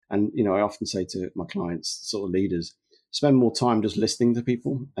And, I often say to my clients, sort of leaders, spend more time just listening to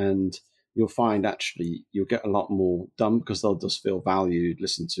people, and you'll find actually you'll get a lot more done because they'll just feel valued,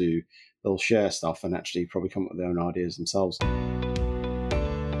 they'll share stuff and actually probably come up with their own ideas themselves.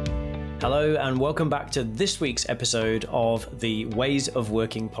 Hello and welcome back to this week's episode of the Ways of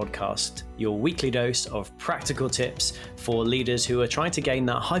Working podcast, your weekly dose of practical tips for leaders who are trying to gain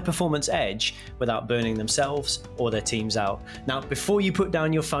that high performance edge without burning themselves or their teams out. Now, before you put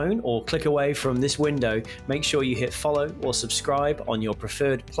down your phone or click away from this window, make sure you hit follow or subscribe on your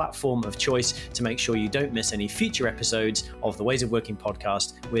preferred platform of choice to make sure you don't miss any future episodes of the Ways of Working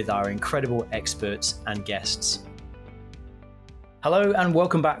podcast with our incredible experts and guests. Hello and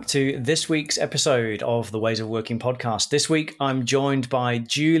welcome back to this week's episode of the Ways of Working podcast. This week, I'm joined by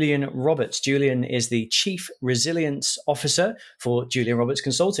Julian Roberts. Julian is the Chief Resilience Officer for Julian Roberts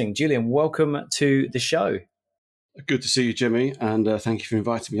Consulting. Julian, welcome to the show. Good to see you, Jimmy, and thank you for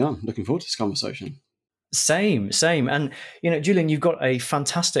inviting me on. Looking forward to this conversation. Same. And, Julian, you've got a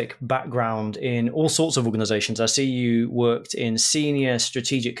fantastic background in all sorts of organizations. I see you worked in senior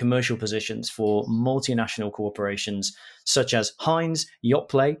strategic commercial positions for multinational corporations such as Heinz,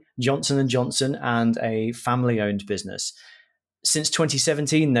 Yoplait, Johnson & Johnson, and a family-owned business. Since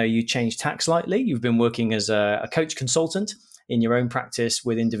 2017, though, you changed tack slightly. You've been working as a coach consultant in your own practice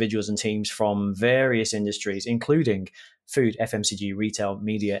with individuals and teams from various industries, including food, FMCG, retail,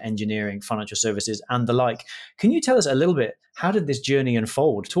 media, engineering, financial services, and the like. Can you tell us a little bit, how did this journey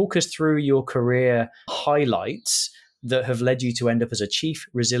unfold? Talk us through your career highlights that have led you to end up as a Chief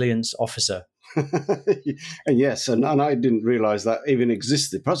Resilience Officer. Yes, and I didn't realize that even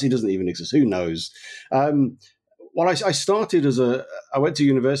existed. Perhaps it doesn't even exist. Who knows? Well, I started I went to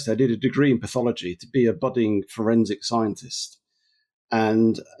university. I did a degree in pathology to be a budding forensic scientist.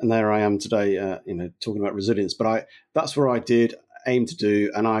 And there I am today, talking about resilience. But that's where I aim to do.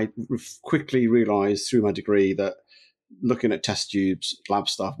 And I quickly realized through my degree that looking at test tubes, lab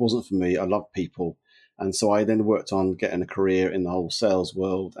stuff wasn't for me. I love people. And so I then worked on getting a career in the whole sales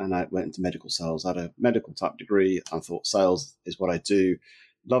world. And I went into medical sales. I had a medical type degree. I thought sales is what I do.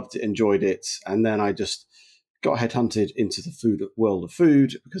 Loved it, enjoyed it. And then I just got headhunted into the world of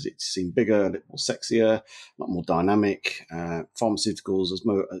food because it seemed bigger, a little more sexier, a lot more dynamic. Pharmaceuticals is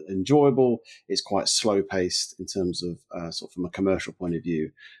more enjoyable. It's quite slow paced in terms of sort of from a commercial point of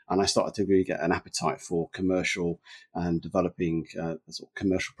view. And I started to really get an appetite for commercial and developing sort of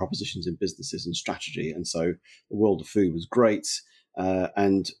commercial propositions in businesses and strategy. And so the world of food was great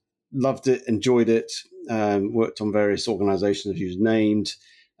and loved it, enjoyed it, worked on various organizations you've named,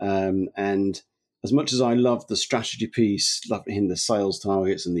 and as much as I loved the strategy piece, loving the sales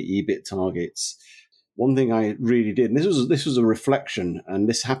targets and the EBIT targets, one thing I really did, and this was a reflection, and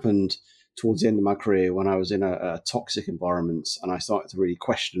this happened towards the end of my career when I was in a toxic environment, and I started to really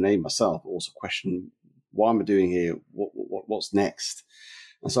question myself, but also question why am I doing here, what's next,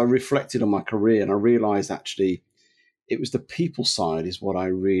 and so I reflected on my career, and I realised actually it was the people side is what I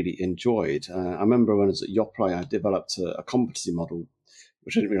really enjoyed. I remember when I was at Yoplait, I developed a competency model,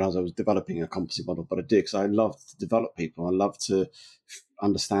 which I didn't realize I was developing a competency model, but I did because I loved to develop people. I loved to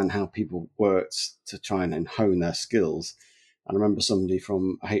understand how people worked to try and hone their skills. And I remember somebody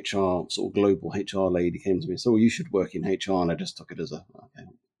from HR, sort of global HR lady came to me and said, well, you should work in HR. And I just took it as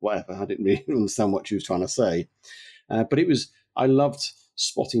whatever. I didn't really understand what she was trying to say. But I loved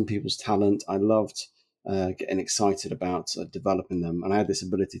spotting people's talent. I loved getting excited about developing them. And I had this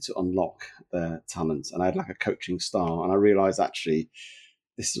ability to unlock their talent. And I had like a coaching style. And I realized actually,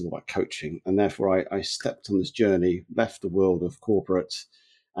 this is all about coaching. And therefore I stepped on this journey, left the world of corporate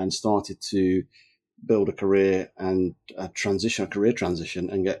and started to build a career and a career transition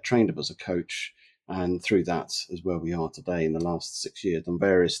and get trained up as a coach. And through that is where we are today in the last 6 years. Done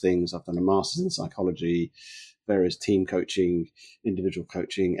various things. I've done a master's in psychology, various team coaching, individual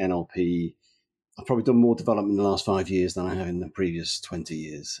coaching, NLP. I've probably done more development in the last 5 years than I have in the previous 20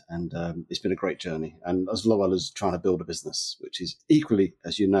 years. And it's been a great journey. And as well as trying to build a business, which is equally,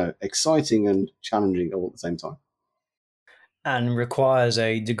 as you know, exciting and challenging all at the same time. And requires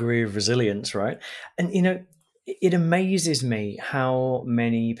a degree of resilience, right? And, it amazes me how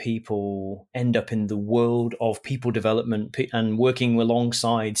many people end up in the world of people development and working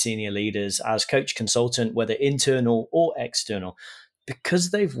alongside senior leaders as coach consultant, whether internal or external,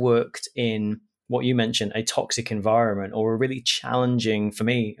 because they've worked in what you mentioned, a toxic environment or a really challenging, for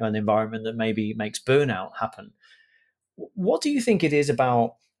me, an environment that maybe makes burnout happen. What do you think it is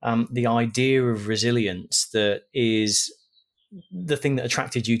about the idea of resilience that is the thing that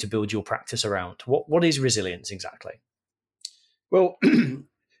attracted you to build your practice around? What is resilience exactly? Well,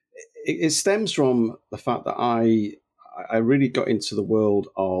 it stems from the fact that I really got into the world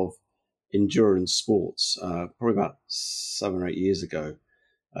of endurance sports probably about 7 or 8 years ago.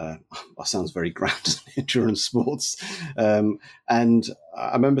 That sounds very grand, endurance sports. And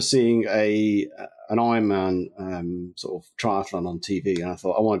I remember seeing an Ironman sort of triathlon on TV, and I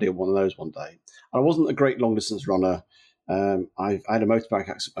thought I want to do one of those one day. And I wasn't a great long distance runner. I had a motorbike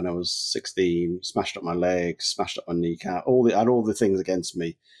accident when I was 16, smashed up my leg, smashed up my kneecap. I had all the things against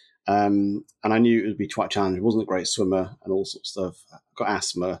me. And I knew it would be quite challenging. I wasn't a great swimmer and all sorts of stuff. I got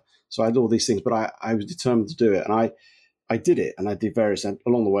asthma. So I had all these things, but I was determined to do it. And I did it, and I did various, and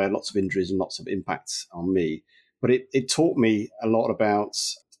along the way, lots of injuries and lots of impacts on me. But it taught me a lot about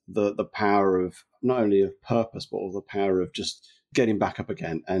the power of not only of purpose, but of the power of just getting back up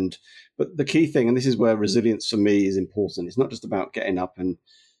again. But the key thing, and this is where resilience for me is important, it's not just about getting up and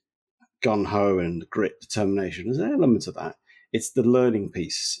gung-ho and grit, determination. There's an element of that. It's the learning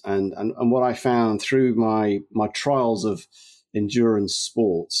piece. And what I found through my trials of endurance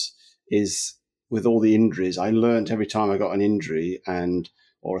sports is, with all the injuries, I learned every time I got an injury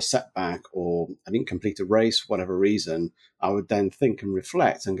or a setback, or I didn't complete a race for whatever reason, I would then think and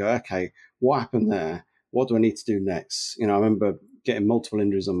reflect and go, okay, what happened there? What do I need to do next? I remember getting multiple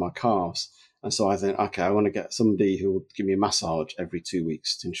injuries on my calves. And so I think, okay, I want to get somebody who will give me a massage every 2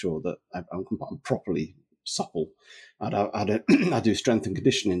 weeks to ensure that I'm properly supple. I do strength and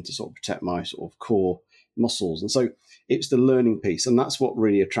conditioning to sort of protect my sort of core muscles. And so it's the learning piece. And that's what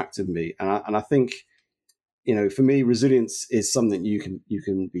really attracted me. And I think, for me, resilience is something you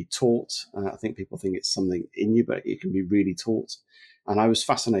can be taught. I think people think it's something in you, but it can be really taught. And I was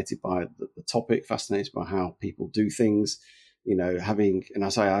fascinated by the topic, fascinated by how people do things. And I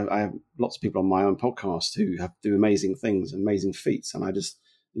have lots of people on my own podcast who do amazing things, amazing feats, and I just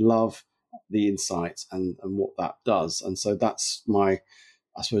love the insight and what that does. And so that's my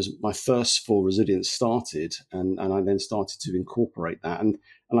thirst for resilience started, and I then started to incorporate that. And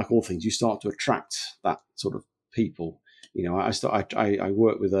like all things, you start to attract that sort of people. I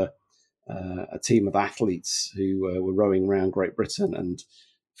work with a team of athletes who were rowing around Great Britain, and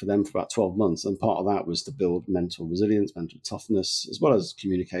for them for about 12 months. And part of that was to build mental resilience, mental toughness, as well as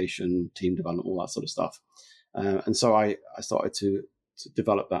communication, team development, all that sort of stuff. And so I started to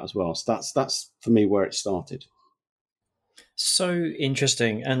develop that as well. So that's for me where it started. So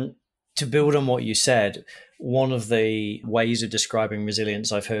interesting. And to build on what you said, one of the ways of describing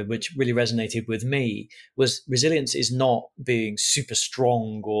resilience I've heard, which really resonated with me, was resilience is not being super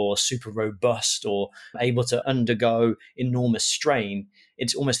strong or super robust or able to undergo enormous strain.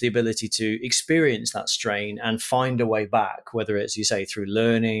 It's almost the ability to experience that strain and find a way back, whether it's, you say, through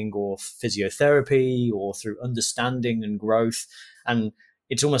learning or physiotherapy or through understanding and growth. And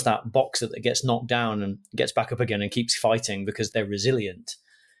it's almost that boxer that gets knocked down and gets back up again and keeps fighting because they're resilient.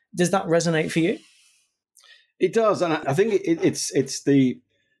 Does that resonate for you? It does, and I think it's the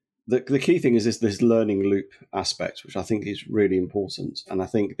key thing is this learning loop aspect, which I think is really important. And I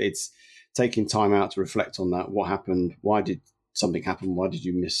think it's taking time out to reflect on that. What happened? Why did something happen? Why did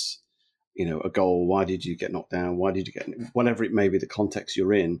you miss, a goal? Why did you get knocked down? Why did you get whatever it may be the context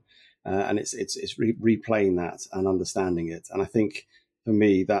you're in? And it's replaying that and understanding it. And I think for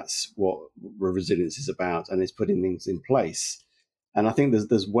me that's what resilience is about, and it's putting things in place. And I think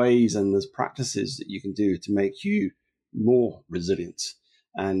there's ways and there's practices that you can do to make you more resilient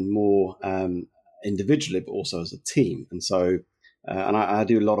and more individually, but also as a team. And so, and I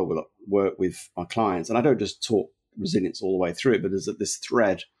do a lot of work with my clients, and I don't just talk resilience all the way through it, but there's this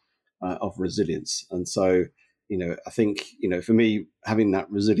thread of resilience. And so, I think, for me, having that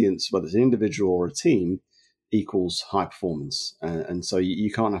resilience, whether it's an individual or a team, equals high performance. And so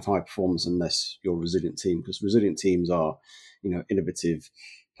you can't have high performance unless you're a resilient team, because resilient teams are, innovative,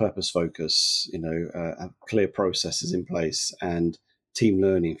 purpose focus, have clear processes in place, and team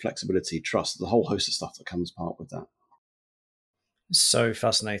learning, flexibility, trust, the whole host of stuff that comes part with that. So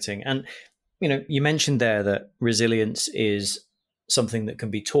fascinating. And, you mentioned there that resilience is something that can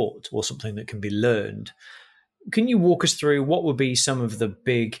be taught or something that can be learned. Can you walk us through what would be some of the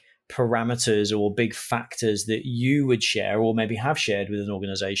big parameters or big factors that you would share or maybe have shared with an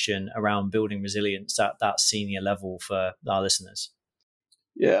organization around building resilience at that senior level for our listeners?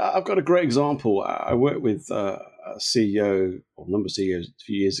 Yeah, I've got a great example. I worked with a CEO or a number of CEOs a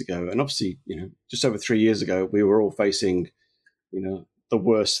few years ago, and obviously, just over 3 years ago, we were all facing, the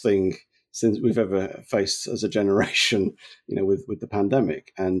worst thing since we've ever faced as a generation, with the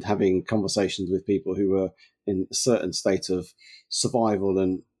pandemic, and having conversations with people who were in a certain state of survival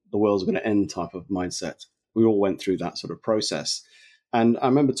and the world's going to end type of mindset. We all went through that sort of process. And I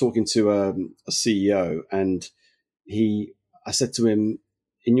remember talking to a CEO, and I said to him,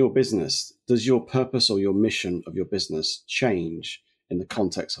 in your business, does your purpose or your mission of your business change in the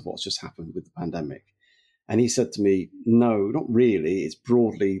context of what's just happened with the pandemic? And he said to me, no, not really. It's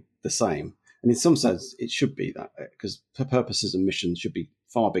broadly the same. And in some sense, it should be that, because purposes and missions should be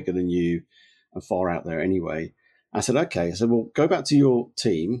far bigger than you and far out there anyway. I said, okay. I said, well, go back to your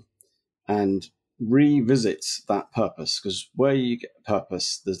team and revisit that purpose, because where you get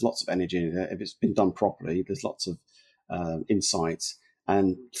purpose, there's lots of energy in it. If it's been done properly, there's lots of insights.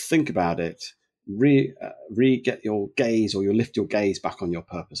 And think about it. Get your gaze, or you lift your gaze back on your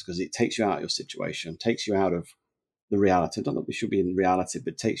purpose, because it takes you out of your situation, takes you out of the reality. I don't know if we should be in reality,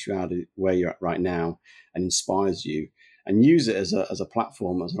 but takes you out of where you're at right now and inspires you, and use it as a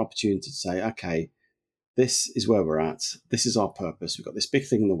platform, as an opportunity to say, okay, this is where we're at. This is our purpose. We've got this big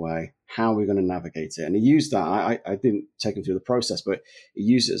thing in the way. How are we going to navigate it? And he used that. I didn't take him through the process, but he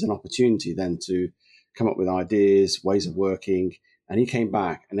used it as an opportunity then to come up with ideas, ways of working. And he came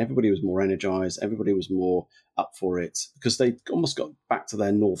back and everybody was more energized. Everybody was more up for it, because they almost got back to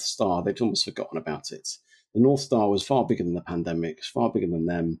their North Star. They'd almost forgotten about it. The North Star was far bigger than the pandemic, far bigger than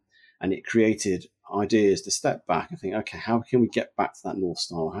them. And it created ideas to step back and think, okay, how can we get back to that North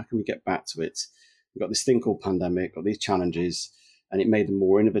Star? How can we get back to it? We've got this thing called pandemic, got these challenges, and it made them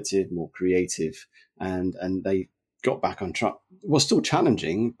more innovative, more creative. And they got back on track. It was still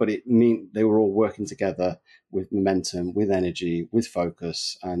challenging, but it meant they were all working together with momentum, with energy, with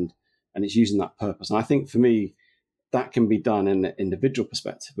focus, and it's using that purpose. And I think for me, that can be done in an individual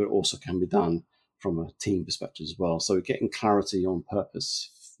perspective, but it also can be done from a team perspective as well. So getting clarity on purpose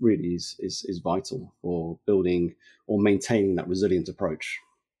really is vital for building or maintaining that resilient approach.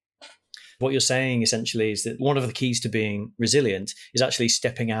 What you're saying essentially is that one of the keys to being resilient is actually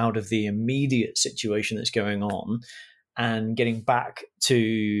stepping out of the immediate situation that's going on and getting back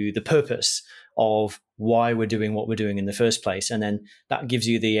to the purpose of why we're doing what we're doing in the first place. And then that gives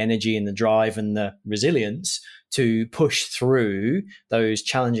you the energy and the drive and the resilience to push through those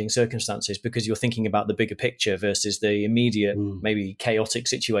challenging circumstances, because you're thinking about the bigger picture versus the immediate, maybe chaotic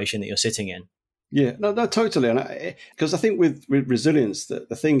situation that you're sitting in. Yeah, no, totally. And because I think with resilience,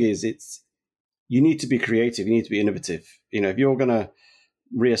 the thing is, you need to be creative. You need to be innovative. If you're going to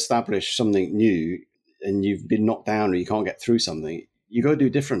reestablish something new and you've been knocked down or you can't get through something, you got to do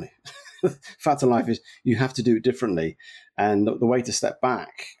it differently. Fact of life is you have to do it differently. And the way to step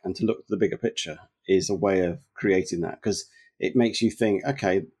back and to look at the bigger picture is a way of creating that, because it makes you think,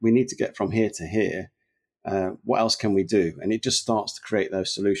 okay, we need to get from here to here. What else can we do? And it just starts to create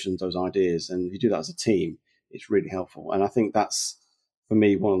those solutions, those ideas. And if you do that as a team, it's really helpful. And I think that's, for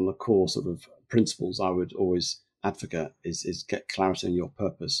me, one of the core sort of principles I would always advocate is get clarity on your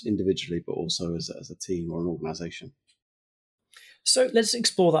purpose individually, but also as a team or an organization. So let's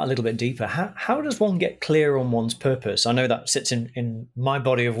explore that a little bit deeper. How does one get clear on one's purpose? I know that sits in my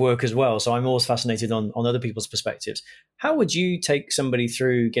body of work as well, so I'm always fascinated on other people's perspectives. How would you take somebody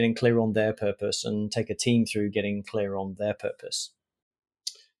through getting clear on their purpose and take a team through getting clear on their purpose?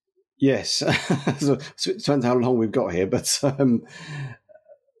 Yes, so it depends how long we've got here, but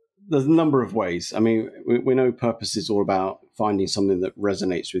there's a number of ways. I mean, we know purpose is all about finding something that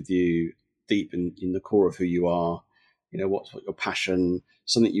resonates with you deep in the core of who you are. What's your passion,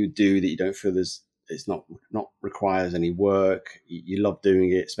 something you do that you don't feel it's not requires any work. You love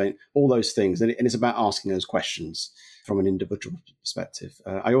doing it, all those things. And it's about asking those questions from an individual perspective.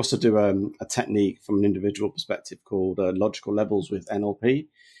 I also do a technique from an individual perspective called logical levels with NLP.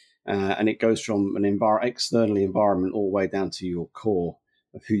 And it goes from an externally environment all the way down to your core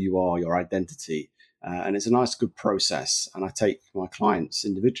of who you are, your identity. And it's a nice, good process. And I take my clients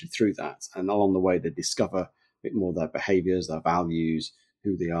individually through that. And along the way, they discover bit more their behaviors, their values,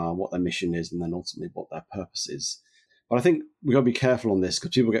 who they are, what their mission is, and then ultimately what their purpose is. But I think we've got to be careful on this,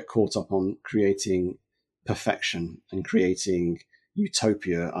 because people get caught up on creating perfection and creating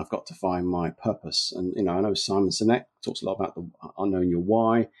utopia. I've got to find my purpose. And, I know Simon Sinek talks a lot about the unknowing your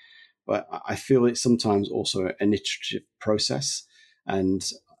why, but I feel it's sometimes also an iterative process. And,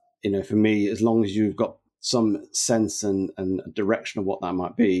 for me, as long as you've got some sense and direction of what that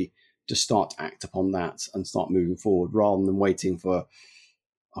might be, just start to act upon that and start moving forward, rather than waiting for,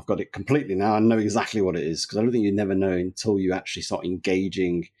 I've got it completely now, I know exactly what it is. Because I don't think you never know until you actually start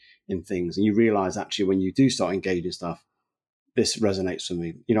engaging in things. And you realize actually when you do start engaging stuff, this resonates with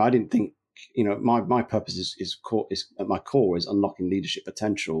me. I didn't think, my purpose is at my core is unlocking leadership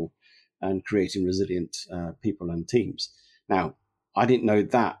potential and creating resilient people and teams. Now, I didn't know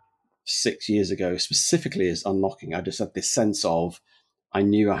that 6 years ago specifically as unlocking. I just had this sense of, I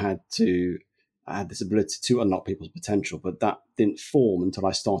knew I had this ability to unlock people's potential, but that didn't form until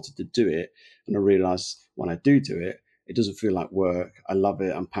I started to do it. And I realized when I do it, It doesn't feel like work. I love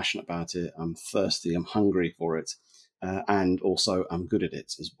it. I'm passionate about it. I'm thirsty. I'm hungry for it. And also I'm good at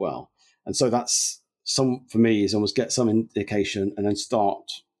it as well. And so that's for me is almost get some indication and then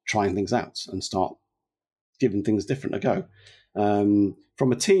start trying things out and start giving things different a go.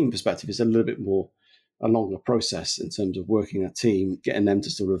 From a team perspective, it's a little bit more a longer process in terms of working a team, getting them to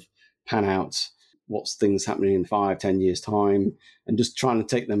sort of pan out what's things happening in 5-10 years time, and just trying to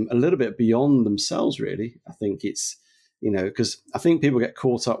take them a little bit beyond themselves, really. I think it's, because I think people get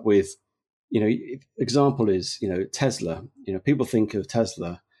caught up with, example is, Tesla. People think of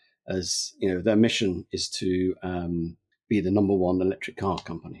Tesla as, their mission is to be the number one electric car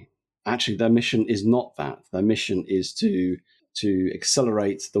company. Actually, their mission is not that. Their mission is to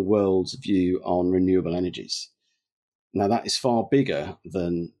accelerate the world's view on renewable energies. Now, that is far bigger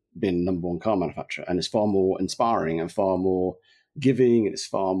than being the number one car manufacturer, and it's far more inspiring and far more giving, and it's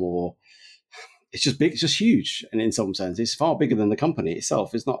just big, it's just huge. And in some sense, it's far bigger than the company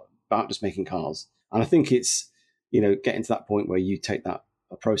itself. It's not about just making cars. And I think it's, getting to that point where you take that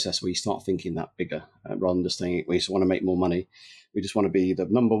a process where you start thinking that bigger, rather than just saying we just want to make more money. We just want to be the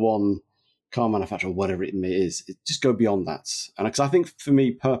number one car manufacturer, whatever it is. Just go beyond that. And because I think for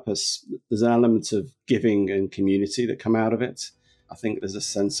me, purpose, there's an element of giving and community that come out of it. I think there's a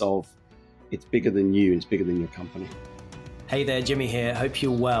sense of it's bigger than you and it's bigger than your company. Hey there, Jimmy here. Hope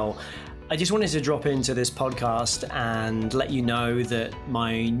you're well. I just wanted to drop into this podcast and let you know that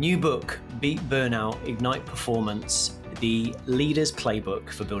my new book, Beat Burnout, Ignite Performance, the Leader's Playbook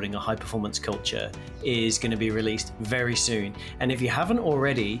for Building a High-Performance Culture, is going to be released very soon. And if you haven't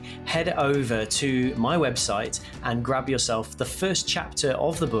already, head over to my website and grab yourself the first chapter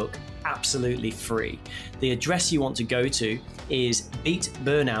of the book absolutely free. The address you want to go to is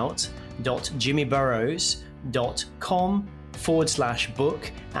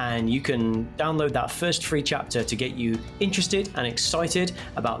beatburnout.jimmyburrows.com/book, and you can download that first free chapter to get you interested and excited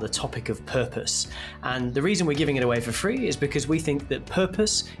about the topic of purpose. And the reason we're giving it away for free is because we think that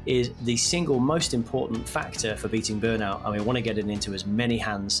purpose is the single most important factor for beating burnout, and we want to get it into as many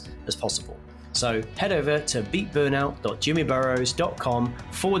hands as possible. So head over to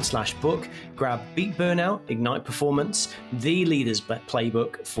beatburnout.jimmyburrows.com/book, grab Beat Burnout, Ignite Performance, the Leader's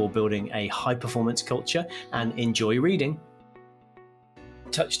Playbook for Building a High-Performance Culture, and enjoy reading.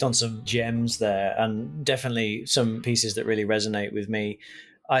 Touched on some gems there, and definitely some pieces that really resonate with me.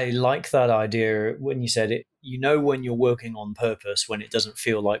 I like that idea when you said it, when you're working on purpose, when it doesn't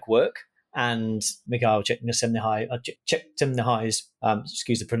feel like work. And Mikhail Csikszentmihalyi's,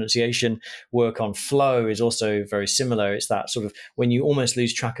 excuse the pronunciation, work on flow is also very similar. It's that sort of when you almost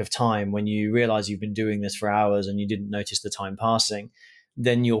lose track of time, when you realize you've been doing this for hours and you didn't notice the time passing,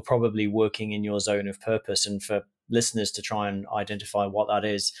 then you're probably working in your zone of purpose. And for listeners to try and identify what that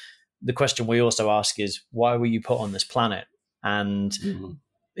is, the question we also ask is, why were you put on this planet? And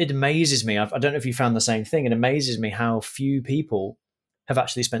it amazes me. I don't know if you found the same thing. It amazes me how few people have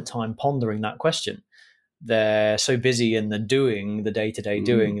actually spent time pondering that question. They're so busy in the doing, the day-to-day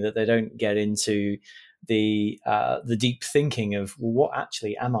doing, that they don't get into the deep thinking of, well, what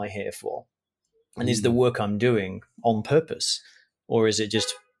actually am I here for? And is the work I'm doing on purpose, or is it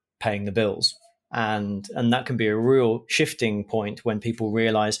just paying the bills? And that can be a real shifting point when people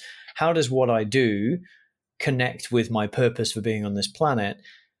realize, how does what I do connect with my purpose for being on this planet?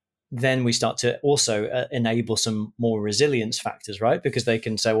 Then we start to also enable some more resilience factors, right? Because they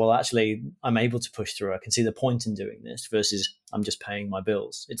can say, well, actually, I'm able to push through. I can see the point in doing this versus I'm just paying my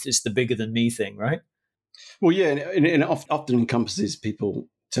bills. It's the bigger than me thing, right? Well, yeah, and it often encompasses people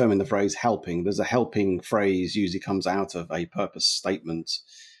terming the phrase helping. There's a helping phrase usually comes out of a purpose statement.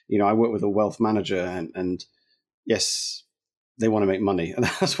 I work with a wealth manager and yes, they want to make money and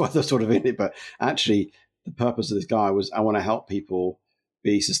that's why they're sort of in it. But actually, the purpose of this guy was, I want to help people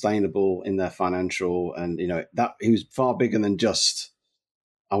be sustainable in their financial, and that he was far bigger than just,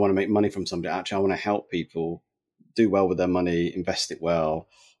 I want to make money from somebody. Actually, I want to help people do well with their money, invest it well,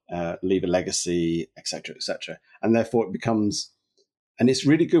 leave a legacy, etc., etc. And therefore it becomes, and it's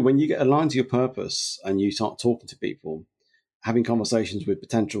really good when you get aligned to your purpose and you start talking to people, having conversations with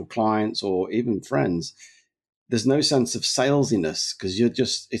potential clients or even friends. There's no sense of salesiness because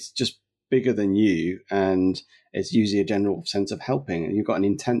it's just bigger than you, and it's usually a general sense of helping, and you've got an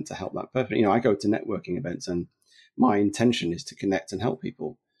intent to help that person. I go to networking events and my intention is to connect and help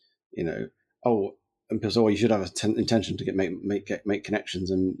people. And people say, you should have an intention to make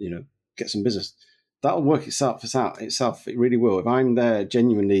connections and get some business. That'll work itself. It really will. If I'm there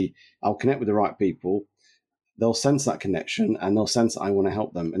genuinely, I'll connect with the right people. They'll sense that connection and they'll sense that I want to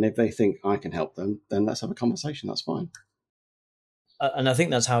help them. And if they think I can help them, then let's have a conversation. That's fine. And I think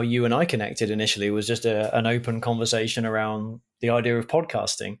that's how you and I connected initially, was just an open conversation around the idea of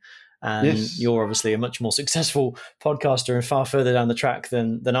podcasting. And Yes. you're obviously a much more successful podcaster and far further down the track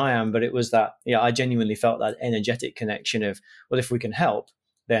than I am. But it was that, I genuinely felt that energetic connection of, well, if we can help,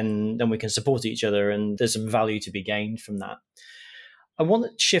 then we can support each other, and there's some value to be gained from that. I want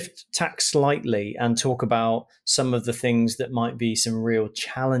to shift tack slightly and talk about some of the things that might be some real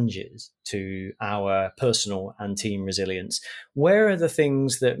challenges to our personal and team resilience. Where are the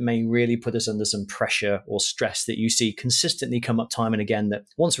things that may really put us under some pressure or stress that you see consistently come up time and again that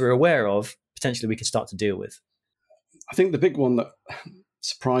once we're aware of, potentially we can start to deal with? I think the big one that,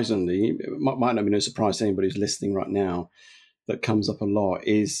 surprisingly, it might not be no surprise to anybody who's listening right now, that comes up a lot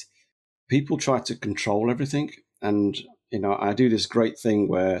is people try to control everything. And I do this great thing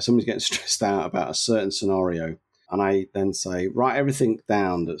where somebody's getting stressed out about a certain scenario, and I then say, write everything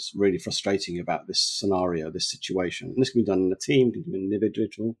down that's really frustrating about this scenario, this situation. And this can be done in a team, can be an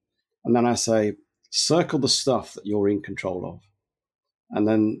individual. And then I say, circle the stuff that you're in control of. And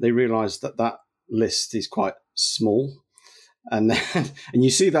then they realize that list is quite small. And then and you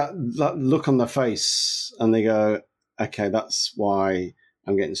see that look on their face, and they go, okay, that's why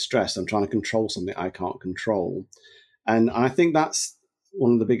I'm getting stressed. I'm trying to control something I can't control. And I think that's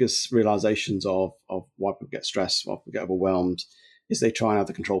one of the biggest realizations of why people get stressed, why people get overwhelmed, is they try and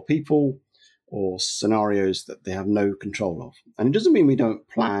either control people or scenarios that they have no control of. And it doesn't mean we don't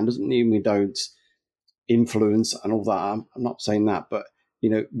plan, doesn't mean we don't influence and all that. I'm not saying that, but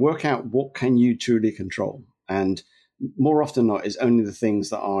work out what can you truly control. And more often than not, it's only the things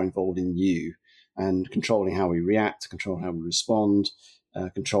that are involved in you, and controlling how we react, control how we respond,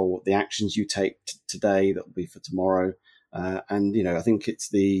 control the actions you take today that will be for tomorrow. And I think it's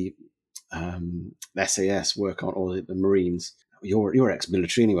the SAS work on, or the Marines. You're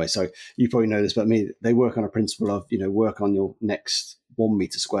ex-military anyway, so you probably know this about me. They work on a principle of work on your next 1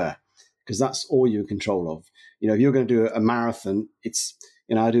 meter square, because that's all you're in control of. If you're going to do a marathon, it's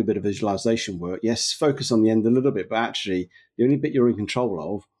I do a bit of visualization work. Yes, focus on the end a little bit, but actually the only bit you're in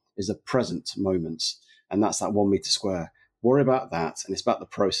control of is the present moment, and that's that 1 meter square. Worry about that, and it's about the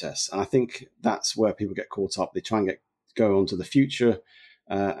process. And I think that's where people get caught up. They try and go on to the future,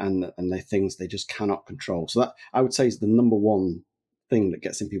 and the things they just cannot control. So that, I would say, is the number one thing that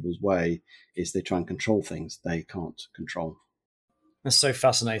gets in people's way, is they try and control things they can't control. That's so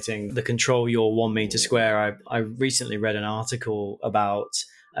fascinating. The control your 1 meter square. I recently read an article about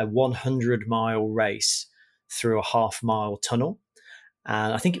a 100-mile race through a half-mile tunnel.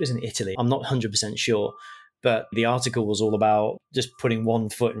 And I think it was in Italy. I'm not 100% sure. But the article was all about just putting one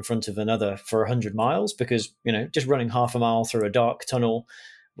foot in front of another for 100 miles, because, just running half a mile through a dark tunnel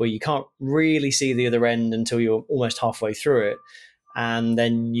where you can't really see the other end until you're almost halfway through it. And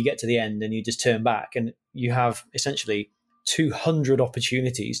then you get to the end and you just turn back, and you have essentially 200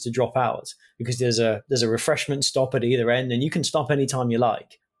 opportunities to drop out, because there's a refreshment stop at either end, and you can stop anytime you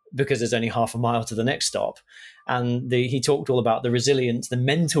like, because there's only half a mile to the next stop. And he talked all about the resilience, the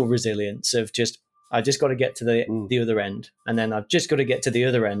mental resilience of I just got to get to the other end, and then I've just got to get to the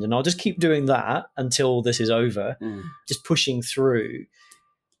other end, and I'll just keep doing that until this is over, just pushing through.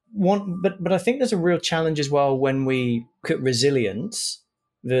 But I think there's a real challenge as well when we look at resilience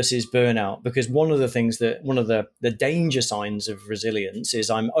versus burnout, because one of the danger signs of resilience is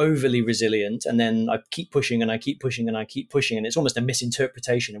I'm overly resilient, and then I keep pushing and I keep pushing and I keep pushing, and it's almost a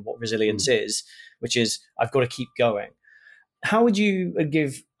misinterpretation of what resilience is, which is I've got to keep going. How would you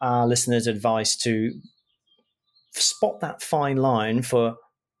give our listeners advice to spot that fine line for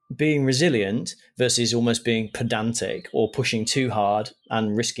being resilient versus almost being pedantic or pushing too hard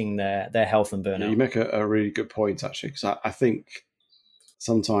and risking their health and burnout? Yeah, you make a really good point, actually, because I think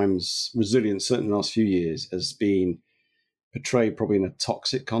sometimes resilience, certainly in the last few years, has been portrayed probably in a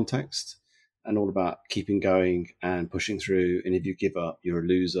toxic context, and all about keeping going and pushing through. And if you give up, you're a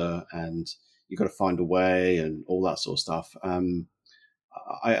loser, and you've got to find a way, and all that sort of stuff.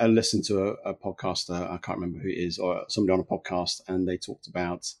 I listened to a podcaster, I can't remember who it is, or somebody on a podcast, and they talked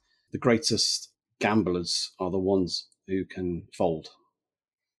about the greatest gamblers are the ones who can fold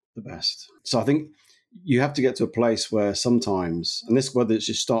the best. So I think you have to get to a place where sometimes, and this, whether it's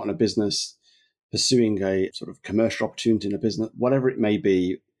just starting a business, pursuing a sort of commercial opportunity in a business, whatever it may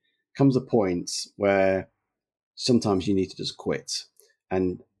be, comes a point where sometimes you need to just quit.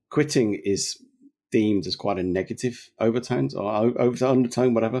 And quitting is deemed as quite a negative overtone or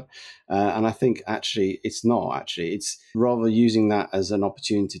undertone, whatever. And I think actually it's not. Actually, it's rather using that as an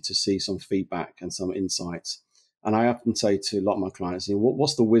opportunity to see some feedback and some insights. And I often say to a lot of my clients,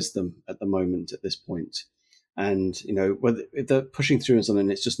 what's the wisdom at the moment at this point? And, whether if they're pushing through on something,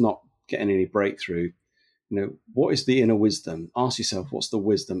 it's just not getting any breakthrough, what is the inner wisdom? Ask yourself, what's the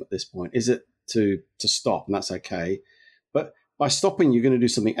wisdom at this point? Is it to stop? And that's okay. But by stopping, you're going to do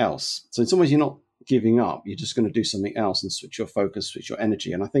something else. So in some ways, you're not giving up. You're just going to do something else and switch your focus, switch your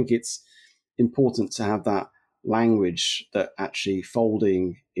energy. And I think it's important to have that language that actually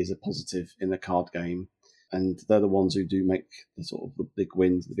folding is a positive in the card game. And they're the ones who do make the sort of the big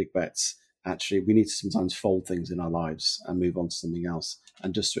wins, the big bets. Actually, we need to sometimes fold things in our lives and move on to something else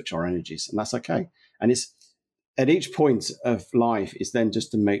and just switch our energies. And that's okay. And it's at each point of life is then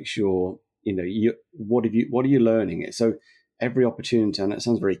just to make sure, what are you learning? So every opportunity, and it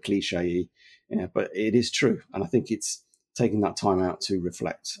sounds very cliche, but it is true. And I think it's taking that time out to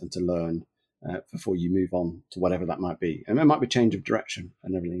reflect and to learn before you move on to whatever that might be. And it might be change of direction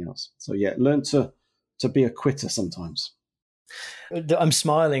and everything else. So yeah, learn to be a quitter sometimes. I'm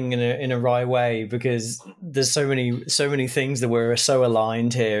smiling in a wry way because there's so many things that we're so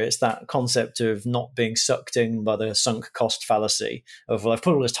aligned here. It's that concept of not being sucked in by the sunk cost fallacy of, well, I've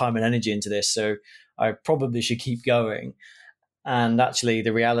put all this time and energy into this, so I probably should keep going. And actually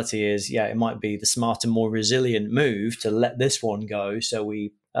the reality is, it might be the smarter, more resilient move to let this one go so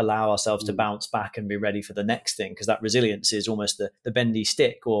we allow ourselves to bounce back and be ready for the next thing, because that resilience is almost the bendy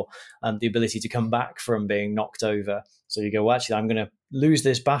stick, or the ability to come back from being knocked over. So you go, well, actually, I'm going to lose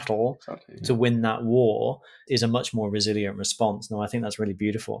this battle to win that war, is a much more resilient response. No, I think that's really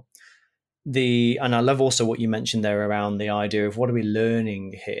beautiful. And I love also what you mentioned there around the idea of what are we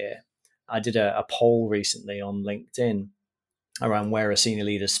learning here. I did a poll recently on LinkedIn around where a senior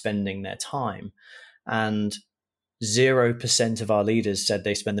leader is spending their time, and 0% of our leaders said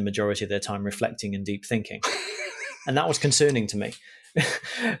they spend the majority of their time reflecting and deep thinking. And that was concerning to me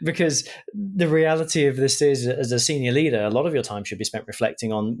because the reality of this is, as a senior leader, a lot of your time should be spent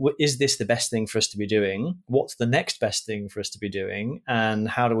reflecting on, is this the best thing for us to be doing? What's the next best thing for us to be doing? And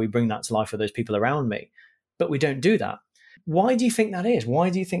how do we bring that to life for those people around me? But we don't do that. Why do you think that is?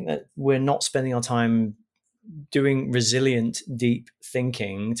 Why do you think that we're not spending our time doing resilient, deep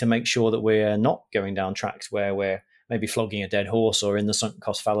thinking to make sure that we're not going down tracks where we're maybe flogging a dead horse or in the sunk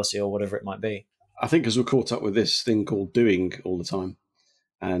cost fallacy or whatever it might be? I think because we're caught up with this thing called doing all the time,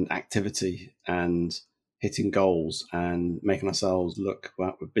 and activity and hitting goals and making ourselves look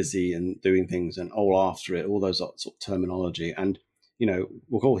like we're busy and doing things and all after it, all those sort of terminology. And,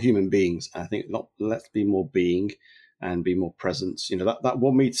 we're all human beings. I think let's be more being and be more present. That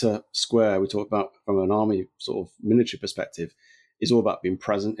 1 meter square we talk about from an army sort of military perspective is all about being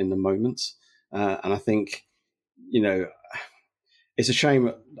present in the moment. And I think, it's a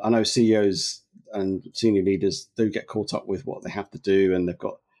shame. I know CEOs and senior leaders do get caught up with what they have to do and they've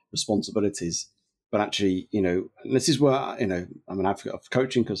got responsibilities. But actually, and this is where, I'm an advocate of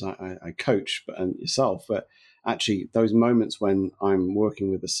coaching because I coach, and yourself. But actually, those moments when I'm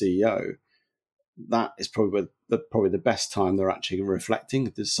working with a CEO, that is probably the best time they're actually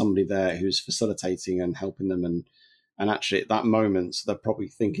reflecting. There's somebody there who's facilitating and helping them. And actually, at that moment, they're probably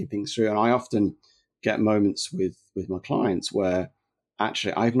thinking things through. And I often get moments with my clients where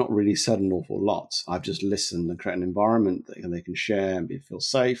actually I've not really said an awful lot. I've just listened and created an environment that they can share and feel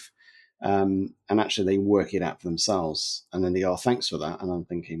safe. And actually they work it out for themselves. And then they go, oh, thanks for that. And I'm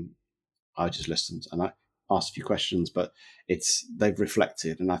thinking, I just listened and I asked a few questions, but they've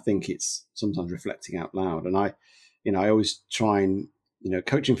reflected. And I think it's sometimes reflecting out loud. And I always try and,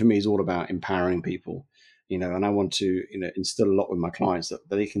 coaching for me is all about empowering people, and I want to, instill a lot with my clients that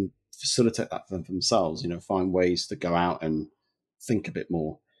they can facilitate that for themselves, find ways to go out and think a bit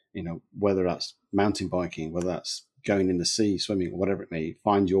more, whether that's mountain biking, whether that's going in the sea, swimming, or whatever it may,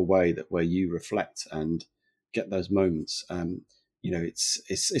 find your way where you reflect and get those moments.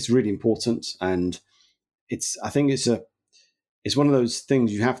 It's really important. And I think it's one of those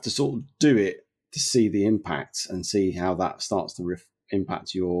things you have to sort of do it to see the impact and see how that starts to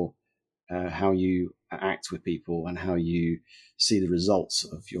impact your, how you act with people and how you see the results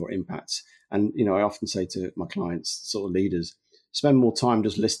of your impact. And, I often say to my clients, sort of leaders, spend more time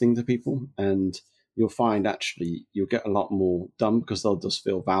just listening to people, and you'll find actually you'll get a lot more done because they'll just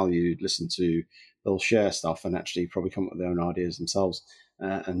feel valued, they'll share stuff and actually probably come up with their own ideas themselves.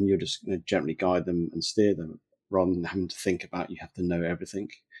 And you're just going to gently guide them and steer them rather than having to think about, you have to know everything.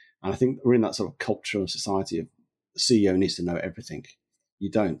 And I think we're in that sort of cultural society of the CEO needs to know everything. You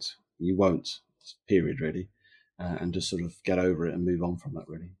don't, you won't, period, really. And just sort of get over it and move on from that,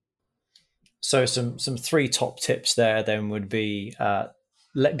 really. So some 3 top tips there then would be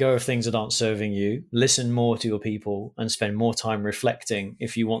let go of things that aren't serving you, listen more to your people, and spend more time reflecting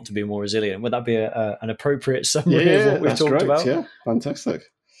if you want to be more resilient. Would that be an appropriate summary of what we've talked about? Yeah, fantastic.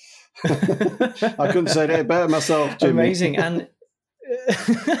 I couldn't say that better myself, Jimmy. Amazing. And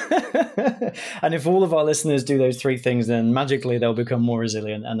And if all of our listeners do those three things, then magically they'll become more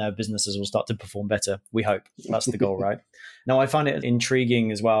resilient and their businesses will start to perform better. We hope that's the goal, right? Now, I find it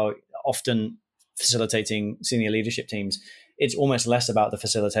intriguing as well, often facilitating senior leadership teams. It's almost less about the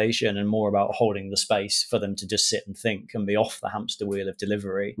facilitation and more about holding the space for them to just sit and think and be off the hamster wheel of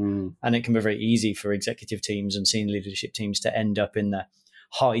delivery. And it can be very easy for executive teams and senior leadership teams to end up in the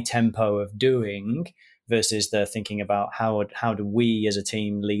high tempo of doing versus the thinking about how do we as a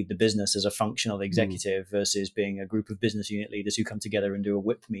team lead the business as a functional executive versus being a group of business unit leaders who come together and do a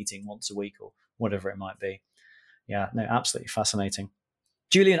whip meeting once a week or whatever it might be. Yeah, no, absolutely fascinating.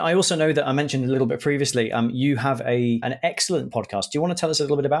 Julian, I also know that I mentioned a little bit previously, you have an excellent podcast. Do you want to tell us a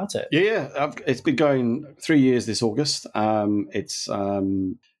little bit about it? Yeah, it's been going 3 years this August. It's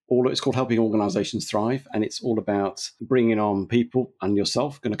called Helping Organizations Thrive, and it's all about bringing on people, and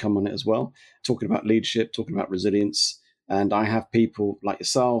yourself going to come on it as well, talking about leadership, talking about resilience. And I have people like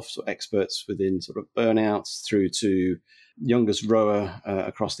yourself, so experts within sort of burnouts, through to youngest rower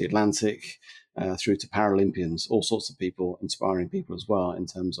across the Atlantic, through to Paralympians, all sorts of people, inspiring people as well in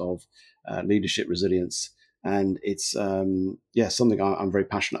terms of leadership, resilience. And it's something I'm very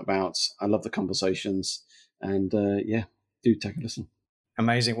passionate about. I love the conversations, and do take a listen.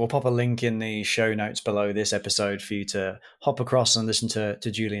 Amazing. We'll pop a link in the show notes below this episode for you to hop across and listen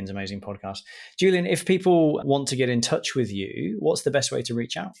to Julian's amazing podcast. Julian, if people want to get in touch with you, what's the best way to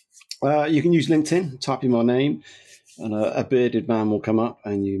reach out? You can use LinkedIn, type in my name, and a bearded man will come up,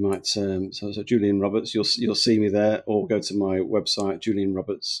 and you might so Julian Roberts, you'll see me there, or go to my website,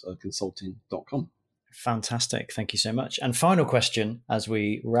 julianrobertsconsulting.com. Fantastic. Thank you so much. And final question as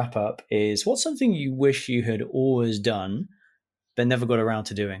we wrap up is, what's something you wish you had always done but never got around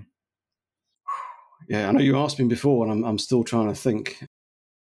to doing? Yeah, I know you asked me before, and I'm still trying to think.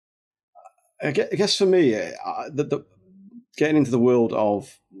 I guess for me, the getting into the world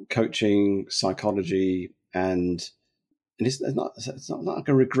of coaching, psychology, and it's not like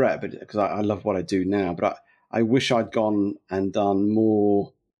a regret, but because I love what I do now, but I wish I'd gone and done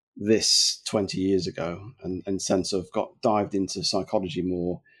more this 20 years ago, and sense of dived into psychology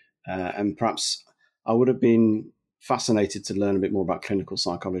more, and perhaps I would have been fascinated to learn a bit more about clinical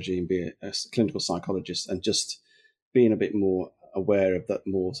psychology and be a clinical psychologist, and just being a bit more aware of that,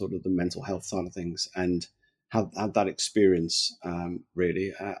 more sort of the mental health side of things, and have that experience.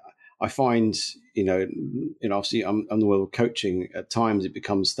 Really, I find, obviously I'm the world of coaching. At times it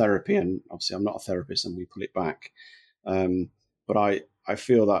becomes therapy, and obviously I'm not a therapist, and we pull it back. But I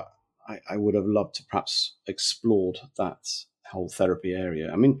feel that I would have loved to perhaps explored that whole therapy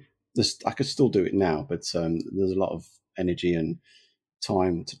area. I mean, I could still do it now, but there's a lot of energy and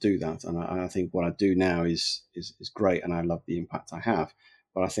time to do that. And I think what I do now is great, and I love the impact I have.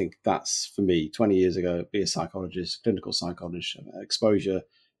 But I think that's, for me, 20 years ago, be a psychologist, clinical psychologist, exposure,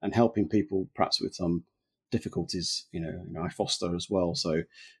 and helping people perhaps with some difficulties. I foster as well, so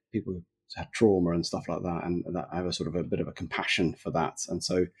people who have trauma and stuff like that, and that I have a sort of a bit of a compassion for that. And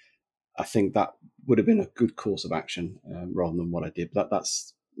so I think that would have been a good course of action rather than what I did. But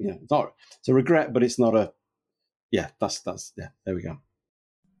that's it's a regret, but it's not a there we go.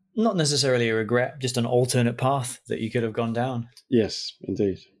 Not necessarily a regret, just an alternate path that you could have gone down. Yes,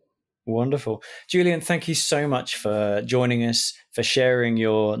 indeed. Wonderful. Julian, thank you so much for joining us, for sharing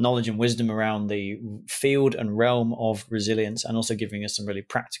your knowledge and wisdom around the field and realm of resilience, and also giving us some really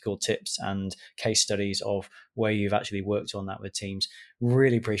practical tips and case studies of where you've actually worked on that with teams.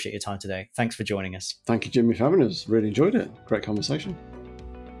 Really appreciate your time today. Thanks for joining us. Thank you, Jimmy, for having us. Really enjoyed it. Great conversation.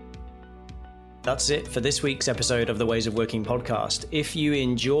 That's it for this week's episode of the Ways of Working podcast. If you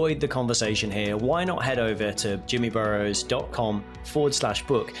enjoyed the conversation here, why not head over to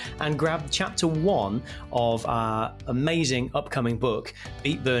jimmyburrows.com/book and grab chapter 1 of our amazing upcoming book,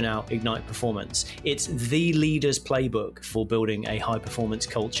 Beat Burnout, Ignite Performance. It's the leader's playbook for building a high performance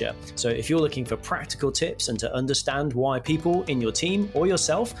culture. So if you're looking for practical tips and to understand why people in your team or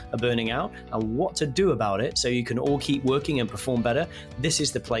yourself are burning out and what to do about it so you can all keep working and perform better, this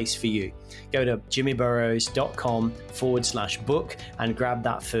is the place for you. Go to jimmyburrows.com/book and grab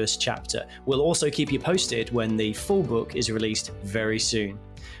that first chapter. We'll also keep you posted when the full book is released very soon.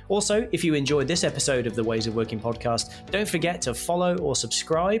 Also, if you enjoyed this episode of the Ways of Working podcast, don't forget to follow or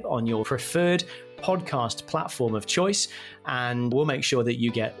subscribe on your preferred podcast platform of choice, and we'll make sure that you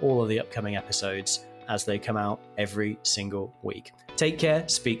get all of the upcoming episodes as they come out every single week. Take care,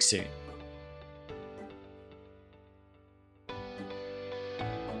 speak soon.